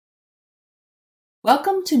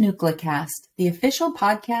Welcome to NucleCast, the official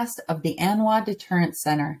podcast of the ANWA Deterrence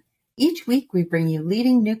Center. Each week we bring you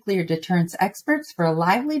leading nuclear deterrence experts for a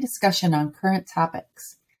lively discussion on current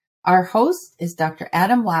topics. Our host is Dr.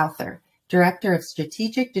 Adam Lowther, Director of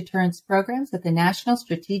Strategic Deterrence Programs at the National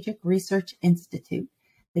Strategic Research Institute.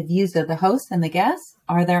 The views of the host and the guests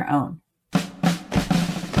are their own.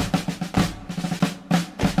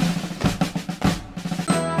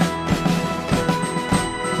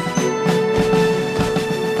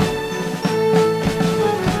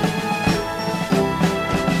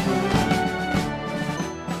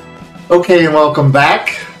 Okay, and welcome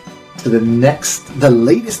back to the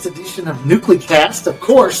latest edition of NucleCast. Of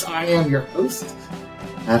course, I am your host,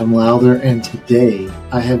 Adam Lowther, and today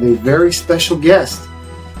I have a very special guest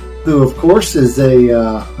who, of course, is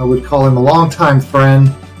I would call him a longtime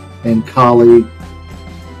friend and colleague,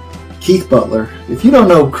 Keith Butler. If you don't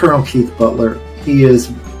know Colonel Keith Butler, he is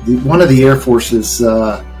one of the Air Force's,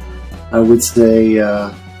 I would say,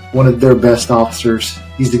 one of their best officers.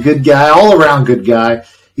 He's a good guy, all-around good guy.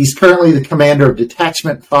 He's currently the Commander of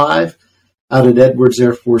Detachment 5 out at Edwards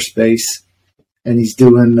Air Force Base, and he's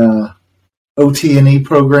doing OT&E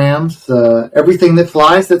programs, everything that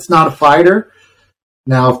flies that's not a fighter.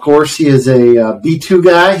 Now, of course, he is a B-2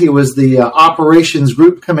 guy. He was the Operations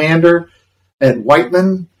Group Commander at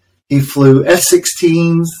Whiteman. He flew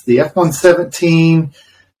F-16s, the F-117.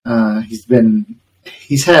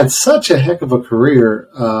 He's had such a heck of a career.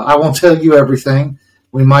 I won't tell you everything.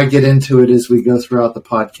 We might get into it as we go throughout the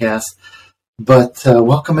podcast. But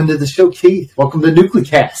welcome into the show, Keith. Welcome to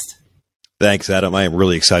NucleCast. Thanks, Adam. I am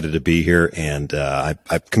really excited to be here. And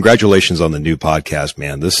congratulations on the new podcast,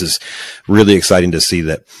 man. This is really exciting to see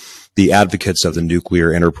that the advocates of the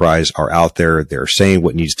nuclear enterprise are out there. They're saying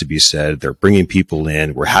what needs to be said. They're bringing people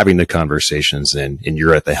in. We're having the conversations, and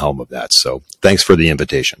you're at the helm of that. So thanks for the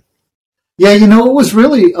invitation. Yeah, it was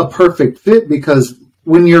really a perfect fit because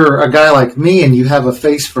when you're a guy like me and you have a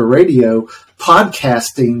face for radio,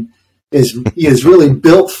 podcasting is really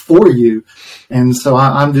built for you. And so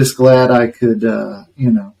I'm just glad I could have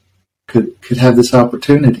this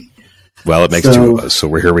opportunity. Well, it makes two of us,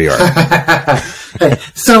 so here we are. Hey,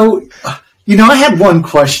 so, I had one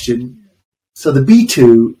question. So the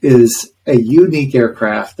B-2 is a unique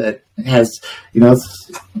aircraft that has,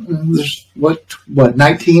 there's what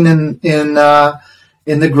 19 in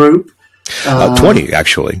the group. 20,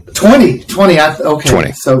 actually. 20. Okay.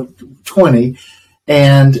 20. So 20.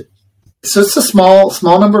 And so it's a small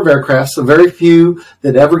number of aircraft, so very few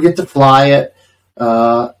that ever get to fly it.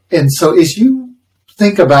 And so as you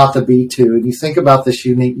think about the B-2 and you think about this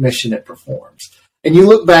unique mission it performs, and you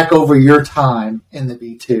look back over your time in the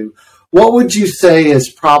B-2, what would you say is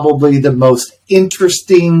probably the most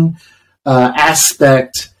interesting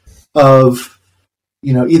aspect of,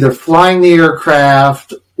 either flying the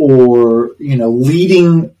aircraft or,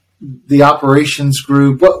 leading the operations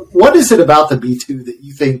group? What is it about the B-2 that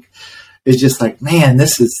you think is just like, man,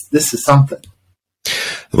 this is something?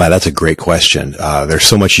 Wow, that's a great question. There's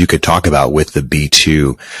so much you could talk about with the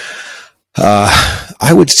B-2.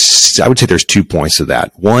 I would say there's 2 points to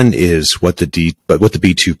that. One is what the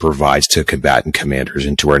B-2 provides to combatant commanders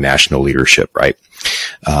and to our national leadership, right?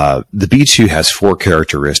 The B-2 has 4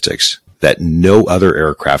 characteristics that no other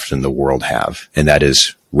aircraft in the world have, and that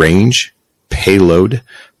is range, payload,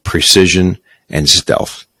 precision, and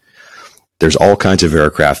stealth. There's all kinds of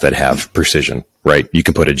aircraft that have precision, right? You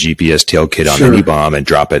can put a GPS tail kit on any bomb and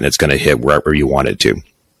drop it, and it's going to hit wherever you want it to.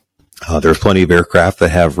 There's plenty of aircraft that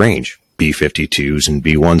have range. B-52s and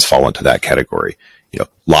B-1s fall into that category.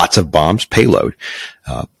 Lots of bombs, payload.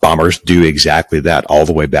 Bombers do exactly that all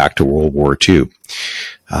the way back to World War II.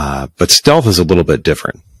 But stealth is a little bit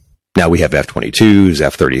different. Now we have F-22s,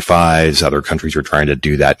 F-35s. Other countries are trying to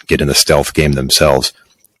do that, get in the stealth game themselves.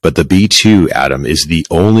 But the B-2, Adam, is the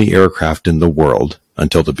only aircraft in the world,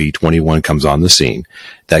 until the B-21 comes on the scene,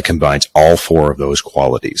 that combines all 4 of those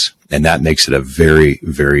qualities. And that makes it a very,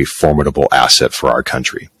 very formidable asset for our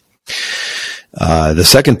country. The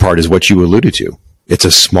second part is what you alluded to. It's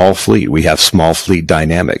a small fleet. We have small fleet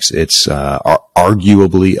dynamics. It's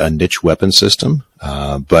arguably a niche weapon system,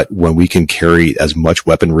 but when we can carry as much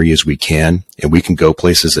weaponry as we can, and we can go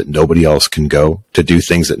places that nobody else can go, to do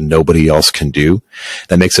things that nobody else can do,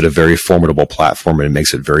 that makes it a very formidable platform, and it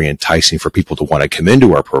makes it very enticing for people to want to come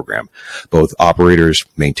into our program, both operators,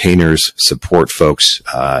 maintainers, support folks,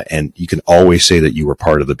 and you can always say that you were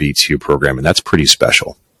part of the B-2 program, and that's pretty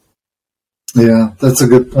special. Yeah, that's a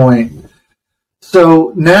good point.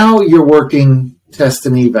 So now you're working test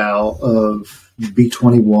and eval of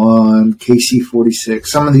B-21, KC-46,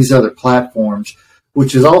 some of these other platforms,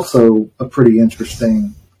 which is also a pretty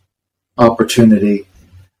interesting opportunity.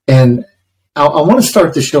 And I want to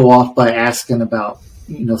start the show off by asking about,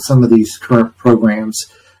 some of these current programs.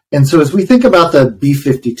 And so as we think about the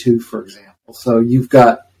B-52, for example, so you've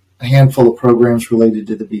got a handful of programs related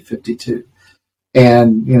to the B-52.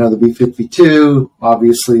 And, the B-52,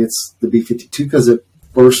 obviously it's the B-52 because it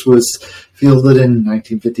first was fielded in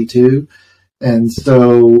 1952. And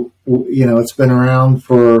so, it's been around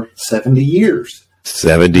for 70 years.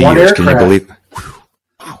 70 years, aircraft. Can you believe it?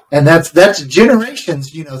 And that's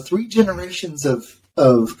generations, 3 generations of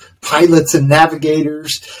pilots and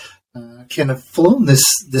navigators can have flown this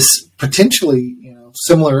potentially,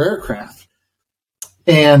 similar aircraft.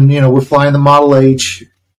 And, we're flying the Model H.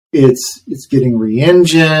 It's getting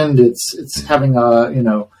re-engined. It's having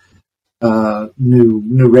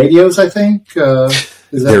new radios, I think.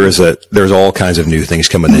 There's all kinds of new things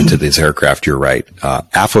coming into this aircraft. You're right.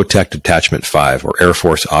 Affotech Detachment 5, or Air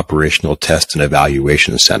Force Operational Test and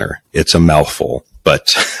Evaluation Center. It's a mouthful,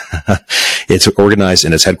 but it's organized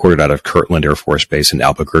and it's headquartered out of Kirtland Air Force Base in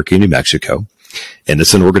Albuquerque, New Mexico. And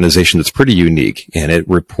it's an organization that's pretty unique, and it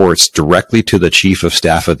reports directly to the Chief of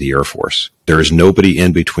Staff of the Air Force. There is nobody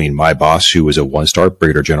in between my boss, who is a 1-star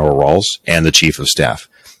Brigadier General Rawls, and the Chief of Staff.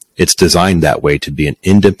 It's designed that way to be an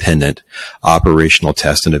independent operational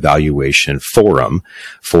test and evaluation forum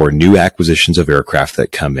for new acquisitions of aircraft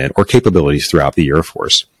that come in or capabilities throughout the Air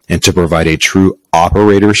Force, and to provide a true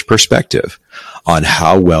operator's perspective on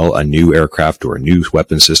how well a new aircraft or a new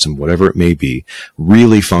weapon system, whatever it may be,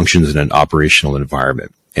 really functions in an operational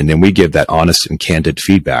environment. And then we give that honest and candid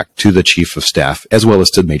feedback to the Chief of Staff, as well as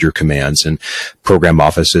to major commands and program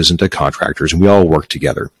offices and to contractors, and we all work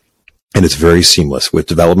together. And it's very seamless with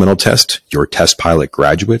developmental test, your test pilot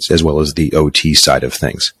graduates, as well as the OT side of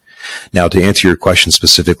things. Now, to answer your question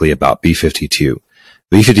specifically about B-52,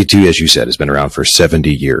 B-52, as you said, has been around for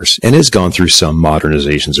 70 years and has gone through some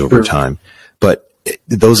modernizations over time. But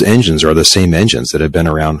those engines are the same engines that have been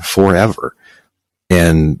around forever.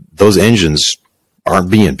 And those engines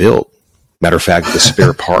aren't being built. Matter of fact, the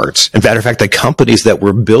spare parts, and matter of fact, the companies that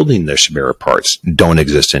were building their spare parts don't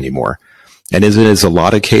exist anymore. And as it is a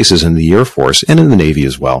lot of cases in the Air Force and in the Navy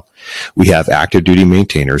as well, we have active duty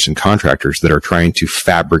maintainers and contractors that are trying to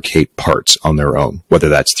fabricate parts on their own, whether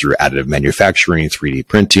that's through additive manufacturing, 3D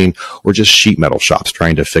printing, or just sheet metal shops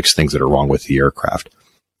trying to fix things that are wrong with the aircraft.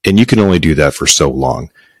 And you can only do that for so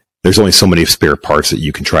long. There's only so many spare parts that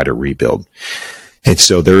you can try to rebuild. And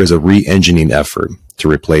so there is a re-engineering effort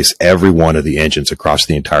to replace every one of the engines across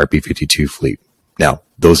the entire B-52 fleet. Now,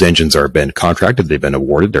 those engines are been contracted, they've been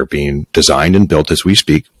awarded, they're being designed and built as we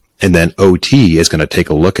speak. And then OT is going to take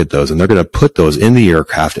a look at those, and they're going to put those in the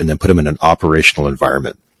aircraft and then put them in an operational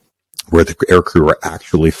environment where the aircrew are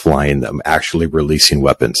actually flying them, actually releasing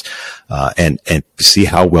weapons, and see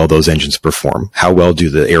how well those engines perform. How well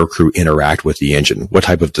do the aircrew interact with the engine? What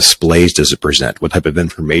type of displays does it present? What type of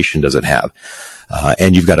information does it have?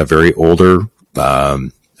 And you've got a very older,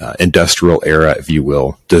 industrial era, if you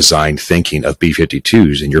will, design thinking of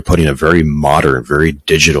B-52s, and you're putting a very modern, very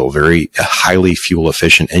digital, very highly fuel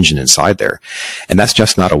efficient engine inside there. And that's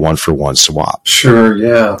just not a 1-for-1 swap. Sure,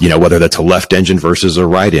 yeah. Whether that's a left engine versus a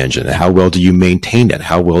right engine, how well do you maintain it?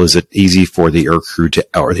 How well is it easy for the aircrew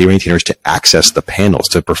or the maintainers to access the panels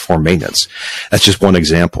to perform maintenance? That's just one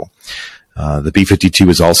example. The B-52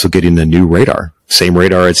 is also getting a new radar. Same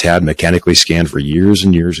radar it's had mechanically scanned for years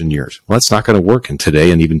and years and years. Well, that's not going to work in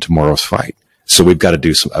today and even tomorrow's fight. So we've got to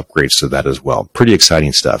do some upgrades to that as well. Pretty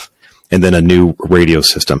exciting stuff. And then a new radio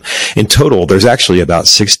system. In total, there's actually about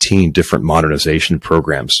 16 different modernization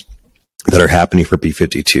programs that are happening for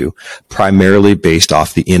B-52, primarily based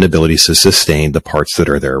off the inability to sustain the parts that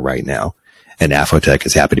are there right now. And Affotech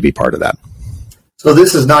is happy to be part of that. So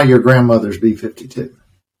this is not your grandmother's B-52.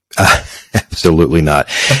 Absolutely not.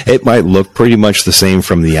 It might look pretty much the same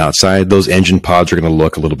from the outside. Those engine pods are going to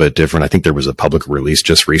look a little bit different. I think there was a public release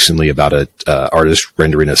just recently about an artist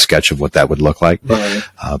rendering a sketch of what that would look like. Right.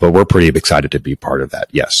 But we're pretty excited to be part of that.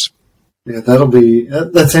 Yes. Yeah,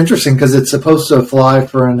 that's interesting because it's supposed to fly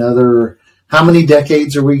for another, how many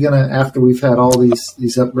decades are we going to, after we've had all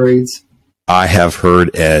these upgrades? I have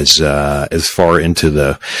heard as far into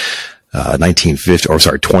the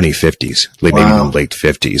 2050s, maybe even late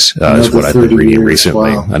 50s, is what I've been reading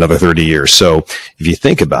recently. Wow. Another 30 years. So if you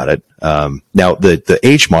think about it, now the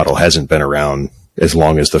H model hasn't been around as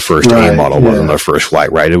long as the first A model was on the first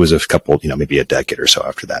flight, right? It was a couple, maybe a decade or so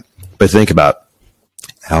after that. But think about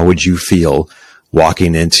how would you feel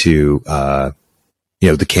walking into,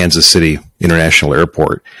 the Kansas City International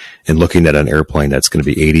Airport and looking at an airplane that's going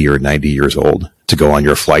to be 80 or 90 years old to go on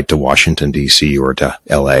your flight to Washington, D.C. or to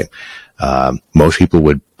L.A. Most people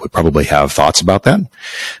would probably have thoughts about that.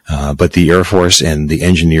 But the Air Force and the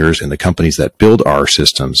engineers and the companies that build our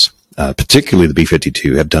systems, particularly the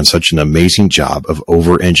B-52, have done such an amazing job of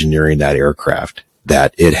over-engineering that aircraft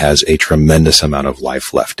that it has a tremendous amount of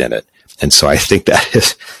life left in it. And so I think that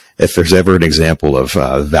is, if there's ever an example of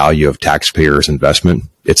value of taxpayers' investment,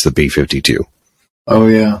 it's the B-52. Oh,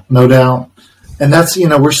 yeah, no doubt. And that's,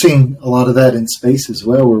 we're seeing a lot of that in space as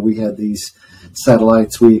well, where we had these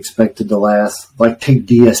satellites we expected to last, like take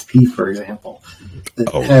DSP, for example.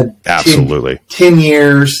 That had absolutely 10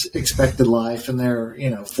 years expected life, and they're,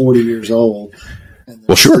 40 years old.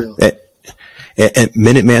 Well, sure. And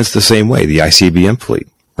Minuteman's the same way, the ICBM fleet,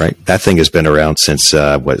 right? That thing has been around since,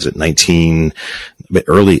 early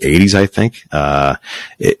 80s, I think.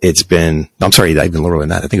 It's been, I'm sorry, even lower than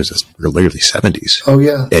that. I think it was just literally 70s. Oh,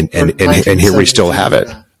 yeah. And here we still have it.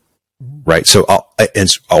 Yeah. Right. So,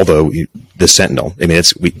 although the Sentinel, I mean,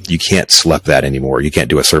 you can't slep that anymore. You can't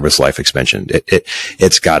do a service life extension.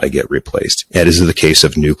 It's got to get replaced. And this is the case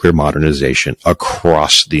of nuclear modernization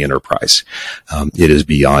across the enterprise. It is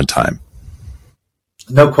beyond time.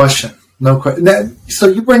 No question. So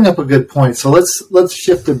you bring up a good point. So let's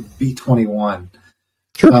shift to B-21.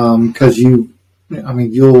 Sure. Because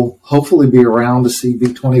you'll hopefully be around to see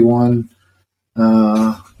B-21,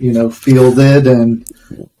 fielded, and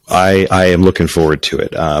I am looking forward to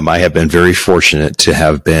it. I have been very fortunate to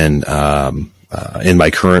have been in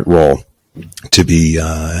my current role to be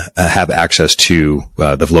have access to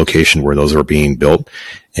the location where those are being built.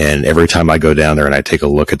 And every time I go down there and I take a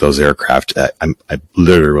look at those aircraft, I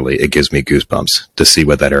literally, it gives me goosebumps to see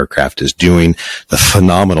what that aircraft is doing. The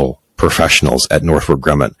phenomenal professionals at Northrop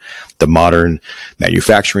Grumman, the modern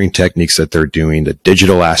manufacturing techniques that they're doing, the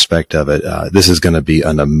digital aspect of it. This is going to be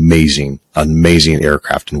an amazing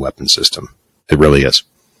aircraft and weapon system. It really is.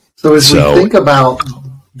 So as we think about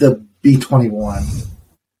the B-21,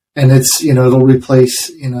 and it's, it'll replace,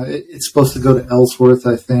 it's supposed to go to Ellsworth,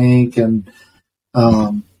 I think, and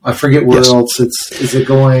I forget where else is it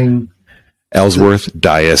going? Ellsworth,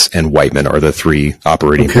 Dyess, and Whiteman are the three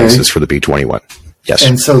operating bases for the B-21. Yes.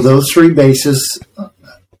 And so those three bases,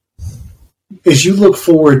 as you look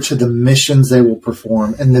forward to the missions they will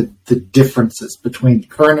perform and the differences between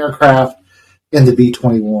current aircraft and the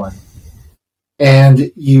B-21,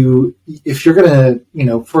 and if you're going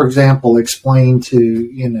to, for example, explain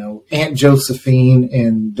to, Aunt Josephine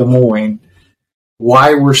in Des Moines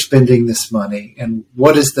why we're spending this money and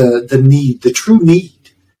what is the need, the true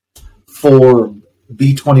need for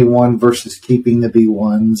B-21 versus keeping the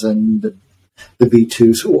B-1s and the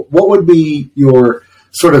B-2s. So what would be your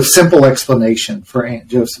sort of simple explanation for Aunt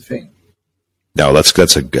Josephine? No,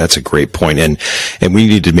 that's a great point. And we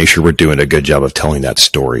need to make sure we're doing a good job of telling that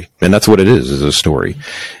story. And that's what it is a story.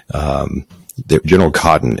 General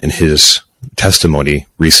Cotton, in his testimony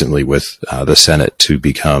recently with the Senate to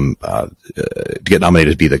become, to get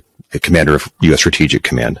nominated to be the commander of U.S. Strategic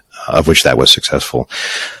Command, of which that was successful.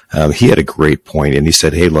 He had a great point, and he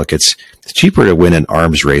said, hey, look, it's cheaper to win an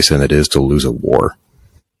arms race than it is to lose a war.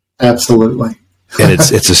 Absolutely. And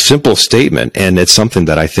it's a simple statement, and it's something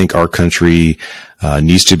that I think our country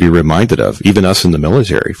needs to be reminded of, even us in the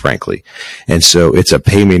military, frankly. And so it's a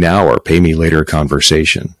pay me now or pay me later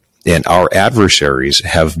conversation. And our adversaries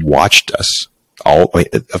have watched us.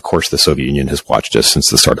 Of course, the Soviet Union has watched us since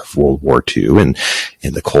the start of World War II and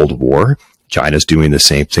in the Cold War. China's doing the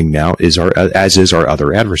same thing now, as is our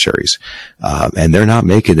other adversaries. And they're not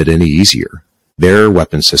making it any easier. Their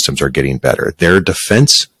weapon systems are getting better. Their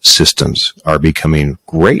defense systems are becoming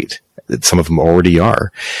great. Some of them already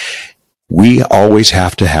are. We always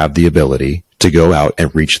have to have the ability to go out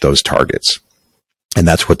and reach those targets. And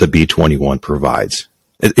that's what the B-21 provides.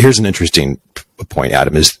 Here's an interesting point,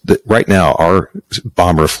 Adam, is that right now our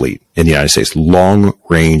bomber fleet in the United States, long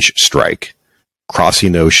range strike,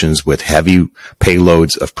 crossing oceans with heavy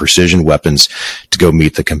payloads of precision weapons to go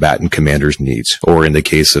meet the combatant commander's needs, or in the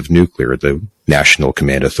case of nuclear, the National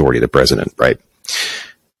Command Authority, the president, right?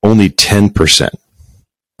 Only 10%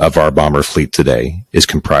 of our bomber fleet today is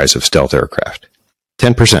comprised of stealth aircraft.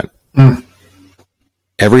 10%.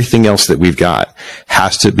 Everything else that we've got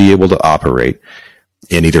has to be able to operate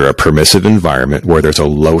in either a permissive environment where there's a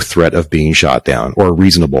low threat of being shot down or a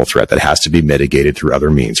reasonable threat that has to be mitigated through other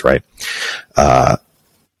means, right?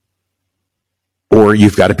 Or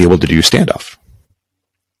you've got to be able to do standoff.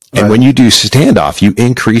 And when you do standoff, you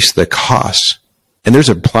increase the costs. And there's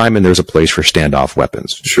a time and there's a place for standoff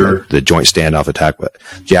weapons. Sure. The Joint Standoff Attack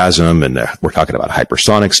JASM, and we're talking about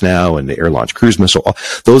hypersonics now, and the air-launched cruise missile.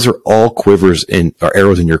 Those are all quivers or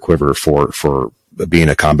arrows in your quiver for being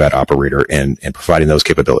a combat operator and providing those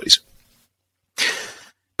capabilities.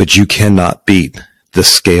 but you cannot beat the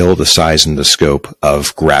scale, the size, and the scope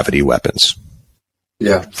of gravity weapons.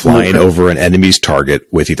 Yeah. Flying over an enemy's target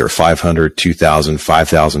with either 500, 2,000,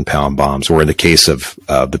 5,000 pound bombs, or in the case of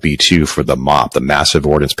the B-2 for the MOP, the Massive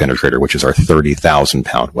Ordnance Penetrator, which is our 30,000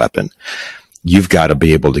 pound weapon, you've got to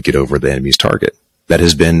be able to get over the enemy's target. That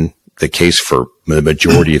has been the case for the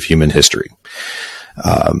majority of human history.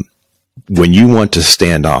 When you want to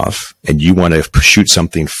stand off and you want to shoot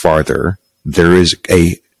something farther, there is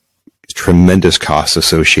a tremendous cost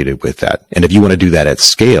associated with that. And if you want to do that at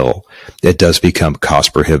scale, it does become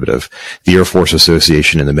cost prohibitive. The Air Force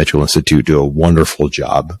Association and the Mitchell Institute do a wonderful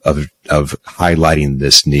job of highlighting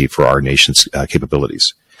this need for our nation's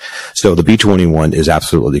capabilities. So the B-21 is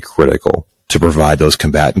absolutely critical to provide those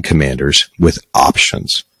combatant commanders with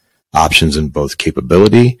options in both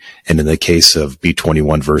capability and, in the case of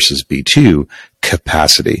B-21 versus B-2,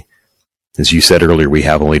 capacity. As you said earlier, we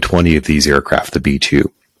have only 20 of these aircraft, the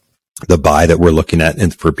B-2. The buy that we're looking at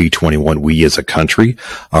for B-21, we as a country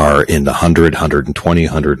are in the 100, 120,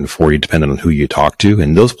 140, depending on who you talk to.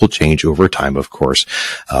 And those will change over time, of course.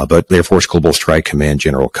 But the Air Force Global Strike Command,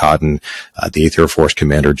 General Cotton, the 8th Air Force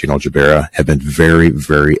Commander, General Jabera, have been very,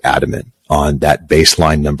 very adamant on that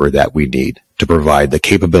baseline number that we need to provide the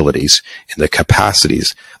capabilities and the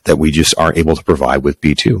capacities that we just aren't able to provide with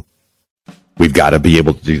B-2. We've got to be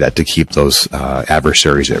able to do that to keep those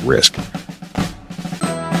adversaries at risk.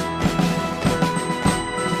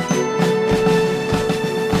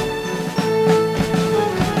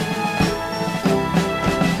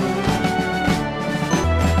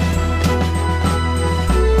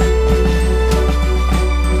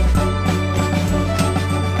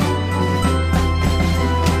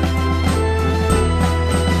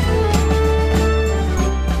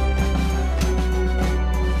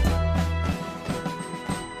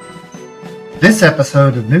 This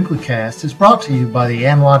episode of NucleCast is brought to you by the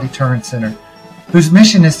ANWA Deterrence Center, whose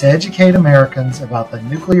mission is to educate Americans about the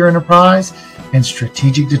nuclear enterprise and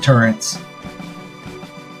strategic deterrence.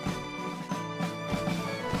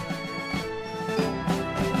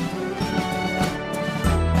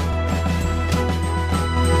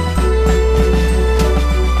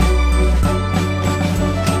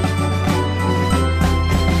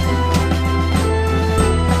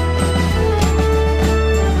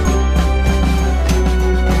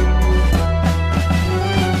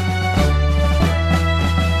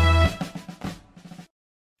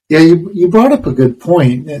 Yeah, you brought up a good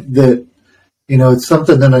point that, it's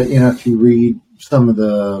something that, if you read some of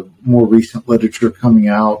the more recent literature coming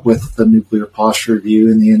out with the Nuclear Posture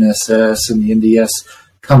Review and the NSS and the NDS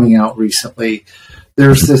coming out recently,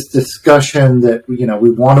 there's this discussion that, we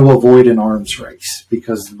want to avoid an arms race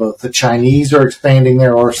because both the Chinese are expanding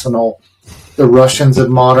their arsenal, the Russians have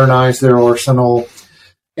modernized their arsenal,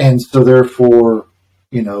 and so therefore,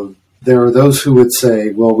 there are those who would say,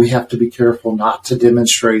 well, we have to be careful not to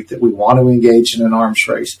demonstrate that we want to engage in an arms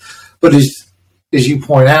race. But as you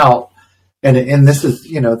point out, and this is,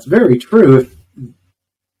 it's very true,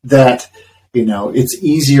 that, it's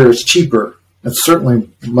easier, it's cheaper. It's certainly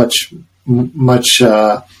much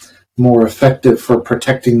more effective for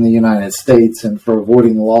protecting the United States and for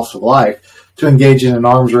avoiding the loss of life to engage in an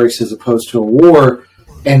arms race as opposed to a war.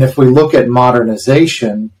 And if we look at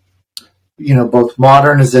modernization, both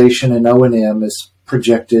modernization and O&M is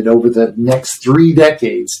projected over the next 3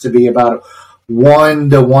 decades to be about 1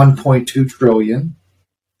 to 1.2 trillion,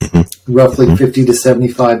 roughly 50 to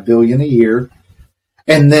 75 billion a year.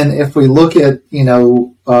 And then if we look at,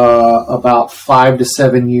 about 5 to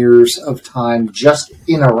 7 years of time just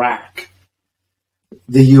in Iraq,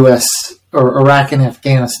 the U.S. or Iraq and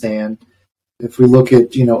Afghanistan, if we look at,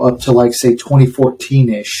 up to say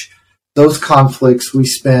 2014-ish, those conflicts, we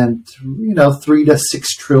spent, $3 to $6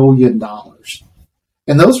 trillion.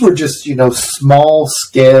 And those were just, small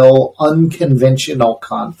scale, unconventional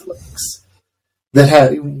conflicts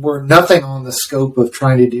that were nothing on the scope of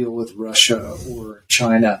trying to deal with Russia or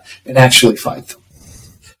China and actually fight them.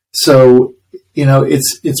 So,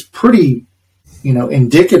 it's pretty,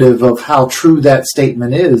 indicative of how true that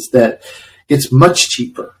statement is, that it's much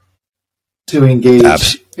cheaper to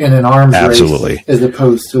engage in an arms race as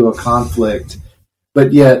opposed to a conflict.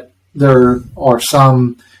 But yet there are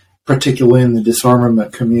some, particularly in the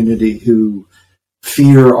disarmament community, who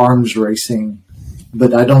fear arms racing,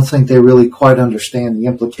 but I don't think they really quite understand the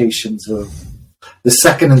implications of the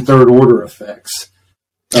second and third order effects.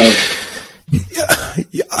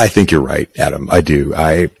 Yeah, I think you're right, Adam. I do.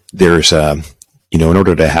 There's, in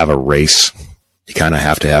order to have a race, you kind of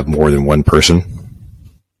have to have more than one person.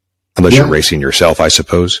 Unless you're racing yourself, I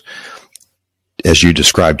suppose. As you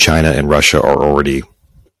described, China and Russia are already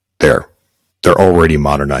there. They're already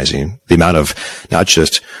modernizing the amount of not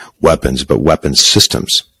just weapons, but weapons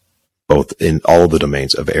systems, both in all of the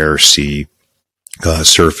domains of air, sea,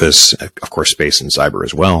 surface, of course, space and cyber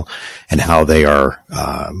as well, and how they are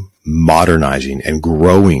modernizing and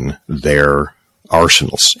growing their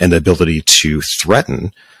arsenals and the ability to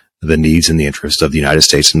threaten the needs and the interests of the United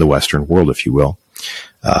States and the Western world, if you will.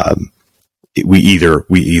 We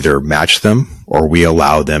either match them or we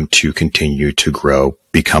allow them to continue to grow,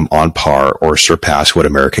 become on par or surpass what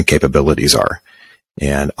American capabilities are.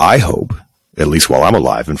 And I hope, at least while I'm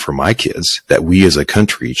alive and for my kids, that we as a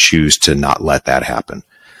country choose to not let that happen.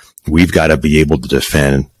 We've got to be able to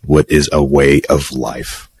defend what is a way of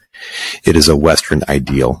life. It is a Western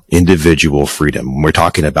ideal, individual freedom. When we're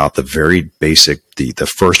talking about the very basic, the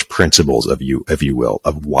first principles of you will,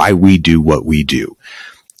 of why we do what we do.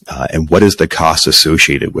 And what is the cost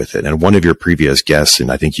associated with it? And one of your previous guests,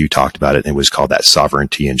 and I think you talked about it, and it was called that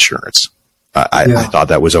sovereignty insurance. I thought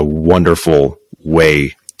that was a wonderful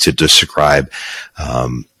way to describe,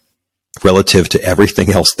 relative to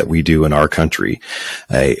everything else that we do in our country,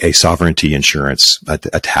 a sovereignty insurance, a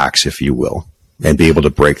tax, if you will, and be able to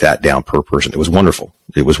break that down per person. It was wonderful.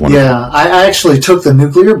 It was wonderful. Yeah, I actually took the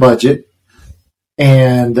nuclear budget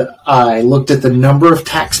and I looked at the number of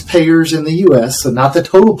taxpayers in the U.S., so not the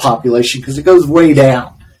total population, because it goes way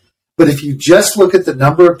down. But if you just look at the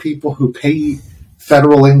number of people who pay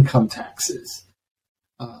federal income taxes,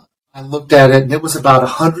 I looked at it, and it was about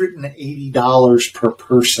 $180 per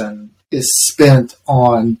person is spent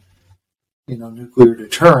on, nuclear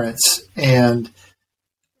deterrence. And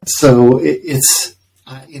so it's,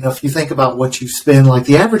 if you think about what you spend, like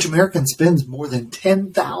the average American spends more than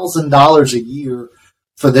 $10,000 a year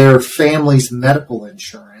for their family's medical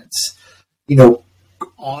insurance.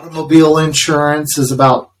 Automobile insurance is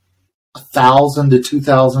about $1,000 to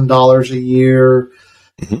 $2,000 a year.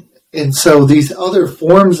 Mm-hmm. And so these other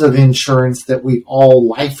forms of insurance that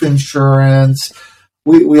life insurance,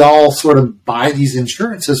 we all sort of buy these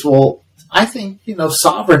insurances. Well, I think,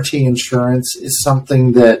 sovereignty insurance is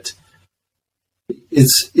something that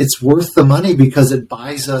it's worth the money because it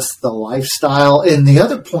buys us the lifestyle. And the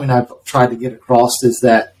other point I've tried to get across is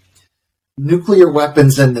that nuclear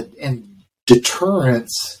weapons and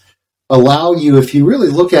deterrence allow you, if you really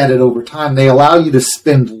look at it over time, they allow you to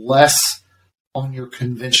spend less on your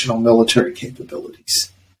conventional military capabilities.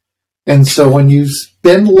 And so when you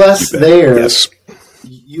spend less there, yes,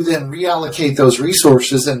 you then reallocate those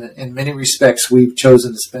resources. And in many respects, we've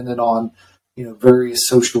chosen to spend it on various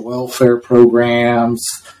social welfare programs,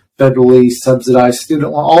 federally subsidized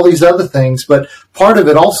student loan, all these other things. But part of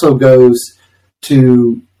it also goes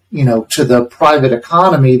to the private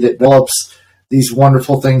economy that develops these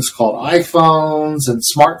wonderful things called iPhones and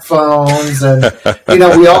smartphones. And,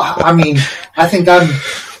 I think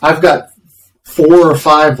I've got 4 or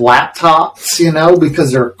 5 laptops,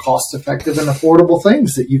 because they're cost effective and affordable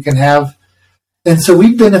things that you can have. And so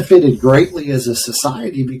we've benefited greatly as a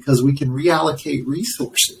society because we can reallocate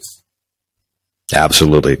resources.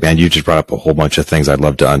 Absolutely. Man, you just brought up a whole bunch of things I'd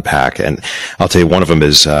love to unpack. And I'll tell you, one of them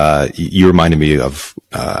is, you reminded me of,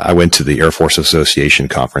 I went to the Air Force Association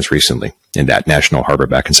conference recently in that National Harbor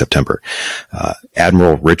back in September.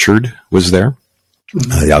 Admiral Richard was there,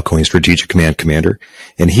 the outgoing Strategic Command commander.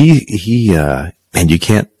 And and you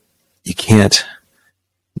can't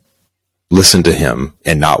listen to him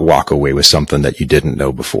and not walk away with something that you didn't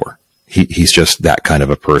know before. He's just that kind of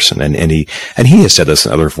a person. And he has said this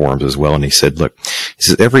in other forums as well. And he said, look, he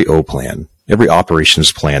says, every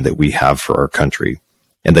operations plan that we have for our country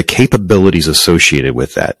and the capabilities associated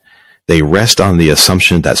with that, they rest on the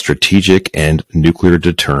assumption that strategic and nuclear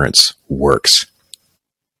deterrence works.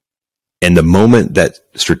 And the moment that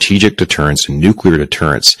strategic deterrence and nuclear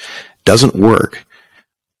deterrence doesn't work,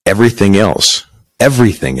 everything else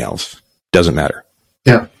doesn't matter.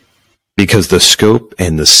 Yeah. Because the scope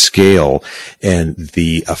and the scale and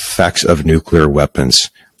the effects of nuclear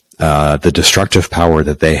weapons, the destructive power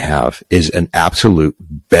that they have is an absolute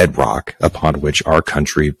bedrock upon which our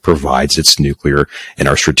country provides its nuclear and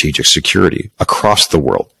our strategic security across the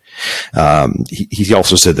world. He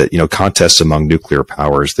also said that, contests among nuclear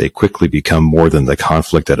powers, they quickly become more than the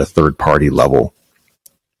conflict at a third party level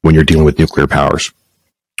when you're dealing with nuclear powers.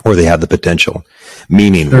 Or they have the potential,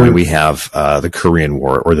 meaning when we have the Korean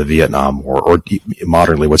War or the Vietnam War, or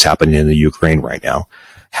modernly what's happening in the Ukraine right now,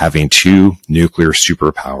 having 2 nuclear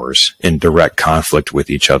superpowers in direct conflict with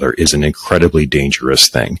each other is an incredibly dangerous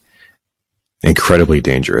thing. Incredibly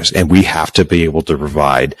dangerous. And we have to be able to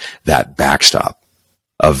provide that backstop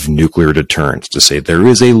of nuclear deterrence to say there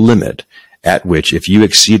is a limit at which if you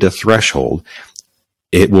exceed a threshold,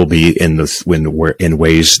 it will be in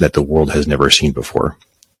ways that the world has never seen before.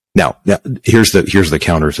 Now here's the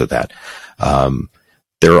counter to that.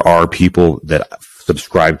 There are people that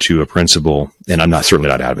subscribe to a principle, and I'm certainly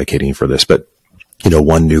not advocating for this, but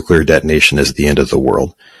one nuclear detonation is the end of the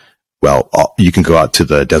world. Well, you can go out to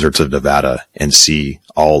the deserts of Nevada and see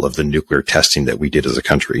all of the nuclear testing that we did as a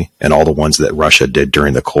country and all the ones that Russia did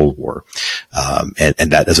during the Cold War.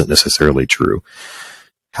 And that isn't necessarily true.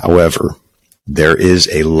 However, there is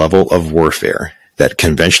a level of warfare that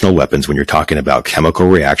conventional weapons, when you're talking about chemical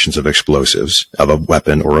reactions of explosives of a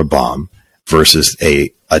weapon or a bomb versus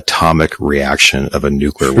a atomic reaction of a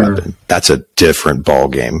nuclear weapon, that's a different ball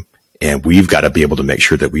game. And we've got to be able to make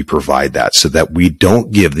sure that we provide that so that we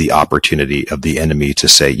don't give the opportunity of the enemy to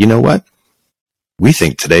say, you know what? We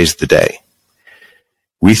think today's the day.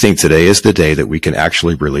 We think today is the day that we can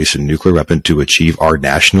actually release a nuclear weapon to achieve our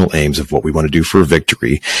national aims of what we want to do for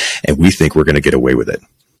victory. And we think we're going to get away with it.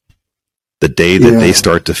 The day that they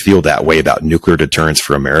start to feel that way about nuclear deterrence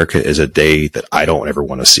for America is a day that I don't ever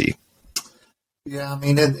want to see. Yeah, I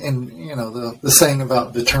mean, and the saying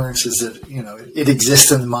about deterrence is that, it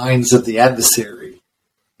exists in the minds of the adversary.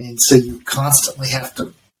 And so you constantly have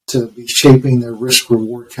to be shaping their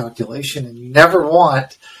risk-reward calculation. And you never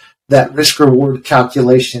want that risk-reward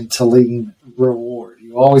calculation to lean reward.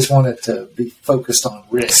 You always want it to be focused on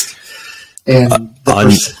risk. And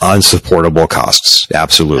unsupportable costs.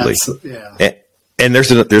 Absolutely. And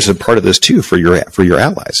there's a part of this too for your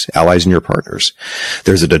allies and your partners.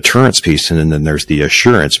 There's a deterrence piece, and then there's the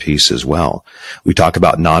assurance piece as well. We talk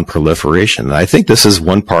about non-proliferation, and I think this is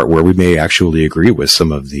one part where we may actually agree with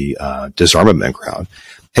some of the disarmament crowd.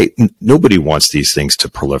 Hey, nobody wants these things to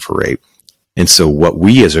proliferate. And so what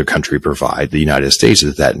we as a country provide, the United States,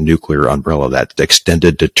 is that nuclear umbrella, that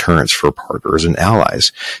extended deterrence for partners and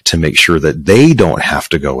allies to make sure that they don't have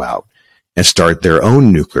to go out and start their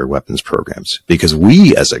own nuclear weapons programs, because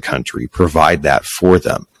we as a country provide that for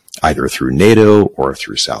them, either through NATO or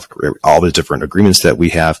through South Korea, all the different agreements that we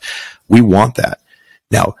have. We want that.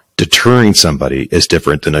 Now, deterring somebody is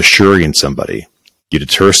different than assuring somebody. You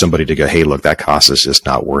deter somebody to go, hey, look, that cost us just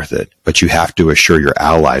not worth it. But you have to assure your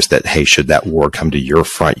allies that, hey, should that war come to your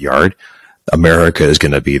front yard, America is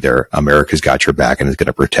going to be there. America's got your back and is going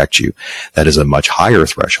to protect you. That is a much higher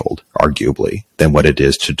threshold, arguably, than what it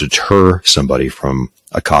is to deter somebody from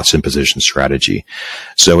a cost imposition strategy.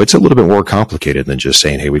 So it's a little bit more complicated than just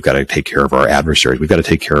saying, hey, we've got to take care of our adversaries. We've got to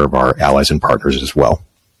take care of our allies and partners as well.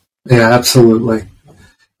 Yeah, absolutely.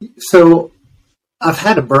 So I've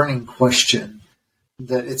had a burning question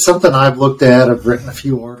that it's something I've looked at. I've written a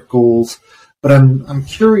few articles, but I'm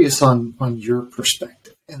curious on your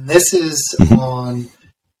perspective. And this is on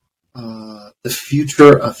the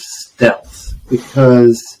future of stealth,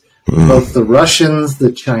 because both the Russians,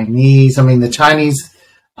 the Chinese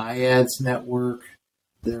IADS network,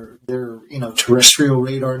 their terrestrial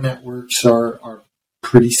radar networks are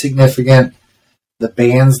pretty significant. The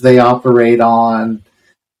bands they operate on,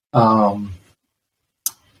 I've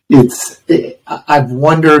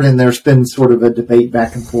wondered, and there's been sort of a debate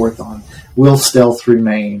back and forth on, will stealth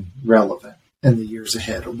remain relevant in the years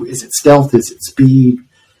ahead? Is it stealth? Is it speed?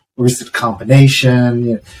 Or is it a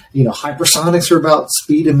combination? Hypersonics are about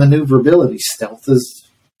speed and maneuverability. Stealth is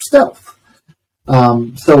stealth.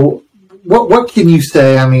 So what can you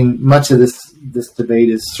say? I mean, much of this debate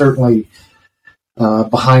is certainly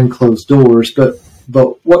behind closed doors, but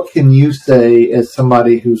what can you say as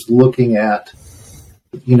somebody who's looking at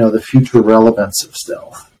the future relevance of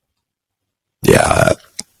stealth? Yeah.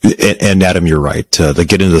 And Adam, you're right. To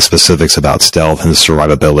get into the specifics about stealth and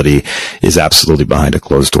survivability is absolutely behind a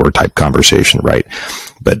closed door type conversation, right?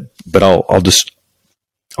 But I'll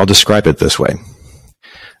describe it this way.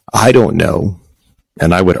 I don't know,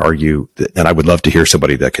 and I would argue that, and I would love to hear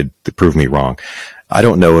somebody that could prove me wrong. I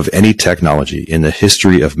don't know of any technology in the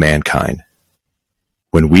history of mankind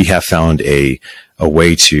when we have found a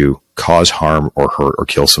way to cause harm or hurt or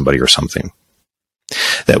kill somebody or something,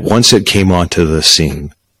 that once it came onto the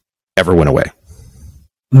scene, ever went away.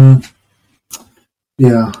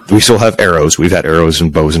 Yeah. We still have arrows. We've had arrows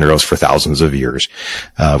and bows and arrows for thousands of years.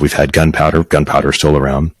 We've had gunpowder still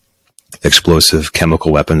around, explosive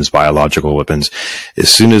chemical weapons, biological weapons. As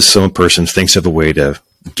soon as some person thinks of a way to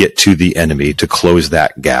get to the enemy, to close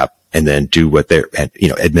that gap and then do what they're,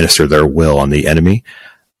 administer their will on the enemy,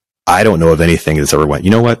 I don't know of anything that's ever went, you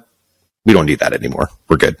know what? We don't need that anymore.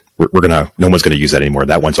 We're good. No one's going to use that anymore.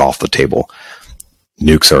 That one's off the table.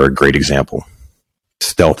 Nukes are a great example.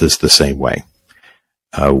 Stealth is the same way.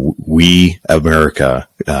 America,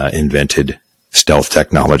 invented stealth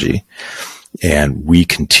technology, and we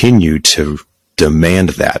continue to demand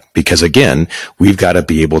that, because again, we've got to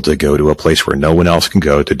be able to go to a place where no one else can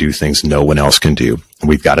go to do things no one else can do. And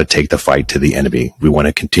we've got to take the fight to the enemy. We want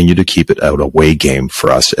to continue to keep it out away game for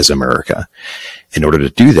us as America. In order to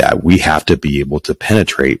do that, we have to be able to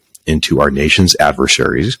penetrate into our nation's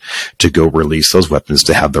adversaries to go release those weapons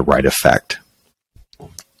to have the right effect.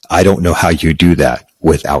 I don't know how you do that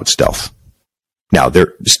without stealth. Now,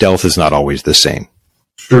 stealth is not always the same.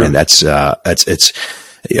 Sure. And it's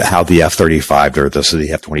how the F-35 or the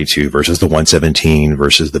F-22 versus the 117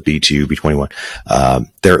 versus the B-2, B-21.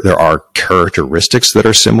 There are characteristics that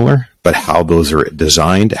are similar, but how those are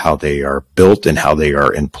designed, how they are built, and how they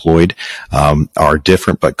are employed are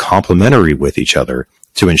different but complementary with each other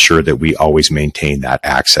to ensure that we always maintain that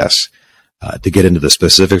access. To get into the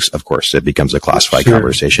specifics, of course, it becomes a classified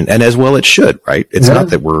conversation, and as well it should, right? It's not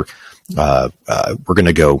that we're going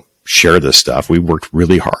to go share this stuff. We worked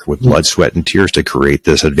really hard with blood, sweat, and tears to create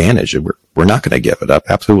this advantage, and we're not going to give it up.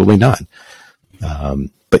 Absolutely not.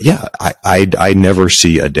 But yeah, I never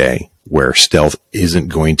see a day where stealth isn't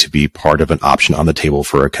going to be part of an option on the table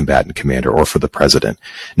for a combatant commander or for the president.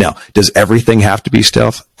 Now, does everything have to be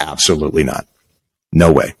stealth? Absolutely not.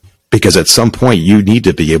 No way. Because at some point you need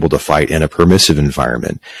to be able to fight in a permissive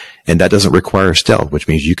environment. And that doesn't require stealth, which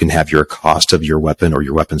means you can have your cost of your weapon or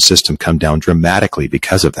your weapon system come down dramatically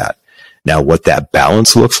because of that. Now, what that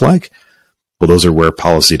balance looks like, well, those are where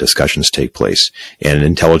policy discussions take place, and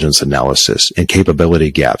intelligence analysis and capability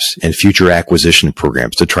gaps and future acquisition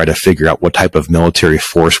programs to try to figure out what type of military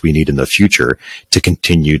force we need in the future to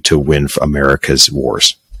continue to win America's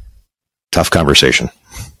wars. Tough conversation.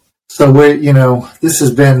 So this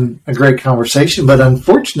has been a great conversation, but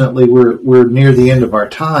unfortunately we're near the end of our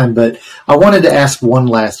time. But I wanted to ask one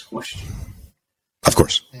last question. Of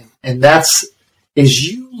course. And that's, as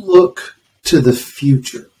you look to the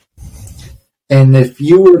future, and if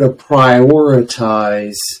you were to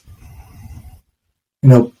prioritize,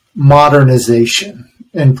 modernization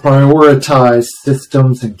and prioritize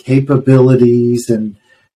systems and capabilities and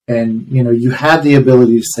you had the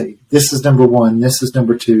ability to say, this is number one, this is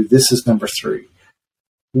number two, this is number three.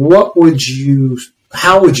 How would you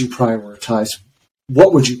prioritize?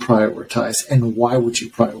 What would you prioritize, and why would you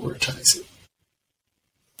prioritize it?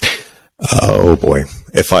 Oh boy.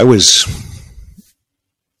 If I was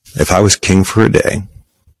king for a day,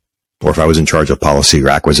 or if I was in charge of policy or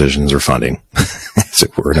acquisitions or funding, as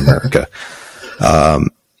it were in America,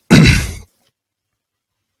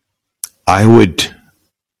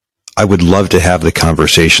 I would love to have the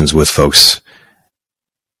conversations with folks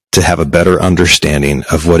to have a better understanding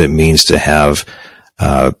of what it means to have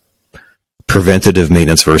preventative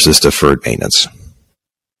maintenance versus deferred maintenance.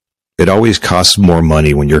 It always costs more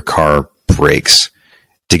money when your car breaks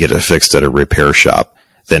to get it fixed at a repair shop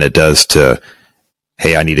than it does to,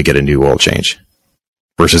 hey, I need to get a new oil change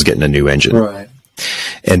versus getting a new engine. Right.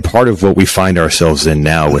 And part of what we find ourselves in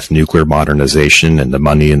now with nuclear modernization and the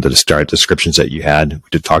money and the descriptions that you had,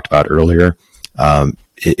 we talked about earlier,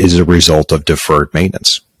 is a result of deferred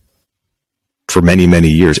maintenance for many, many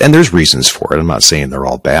years. And there's reasons for it. I'm not saying they're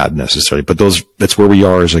all bad necessarily, but that's where we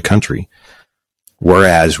are as a country.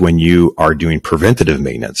 Whereas when you are doing preventative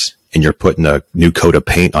maintenance and you're putting a new coat of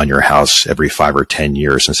paint on your house every 5 or 10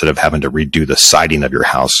 years instead of having to redo the siding of your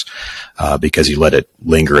house because you let it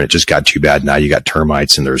linger and it just got too bad. Now you got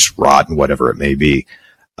termites and there's rot and whatever it may be.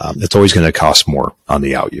 It's always going to cost more on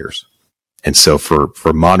the out years. And so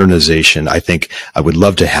for modernization, I think I would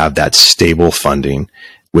love to have that stable funding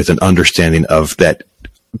with an understanding of that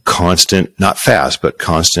constant, not fast, but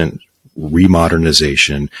constant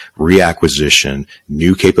remodernization, reacquisition,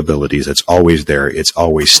 new capabilities. It's always there. It's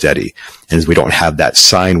always steady. And we don't have that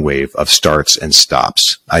sine wave of starts and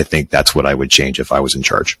stops. I think that's what I would change if I was in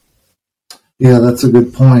charge. Yeah, that's a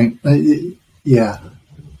good point. Yeah.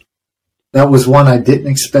 That was one I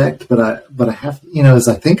didn't expect, but I have, as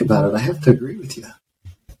I think about it, I have to agree with you.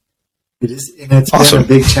 It is, and it's awesome.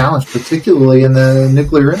 Been a big challenge, particularly in the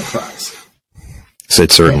nuclear enterprise.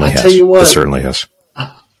 It certainly has. Tell you what, it certainly has.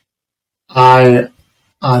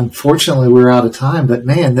 Unfortunately, we're out of time, but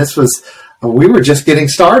man, we were just getting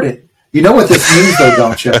started. You know what this means though,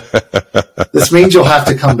 don't you? This means you'll have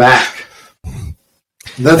to come back.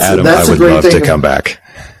 Adam, I would love to come back.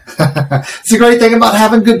 It's a great thing about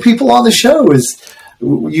having good people on the show is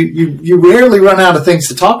you rarely run out of things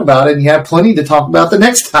to talk about, and you have plenty to talk about the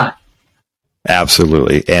next time.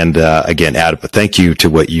 Absolutely. And again, Adam, thank you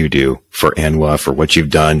to what you do for ANWA, for what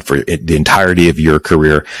you've done for the entirety of your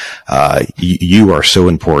career. You are so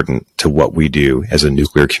important to what we do as a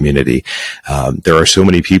nuclear community. There are so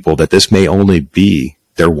many people that this may only be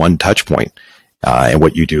their one touch point. and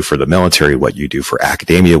what you do for the military, what you do for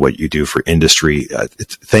academia, what you do for industry.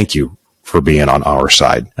 Thank you for being on our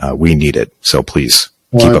side. We need it. So please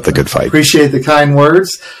keep up the good fight. Appreciate the kind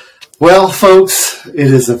words. Well, folks,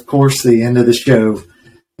 it is, of course, the end of the show.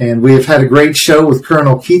 And we have had a great show with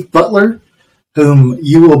Colonel Keith Butler, whom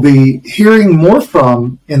you will be hearing more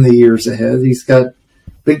from in the years ahead. He's got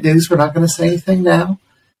big news. We're not going to say anything now.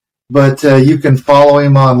 But you can follow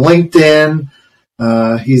him on LinkedIn.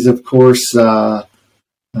 He's, of course,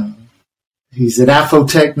 he's at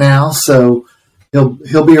Afotech now, so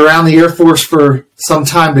he'll be around the Air Force for some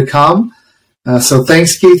time to come. So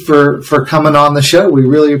thanks, Keith, for coming on the show. We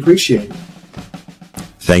really appreciate it.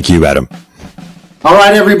 Thank you, Adam. All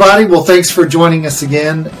right, everybody. Well, thanks for joining us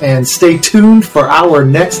again, and stay tuned for our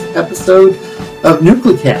next episode of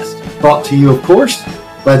NucleCast, brought to you, of course,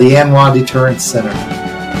 by the ANWA Deterrence Center.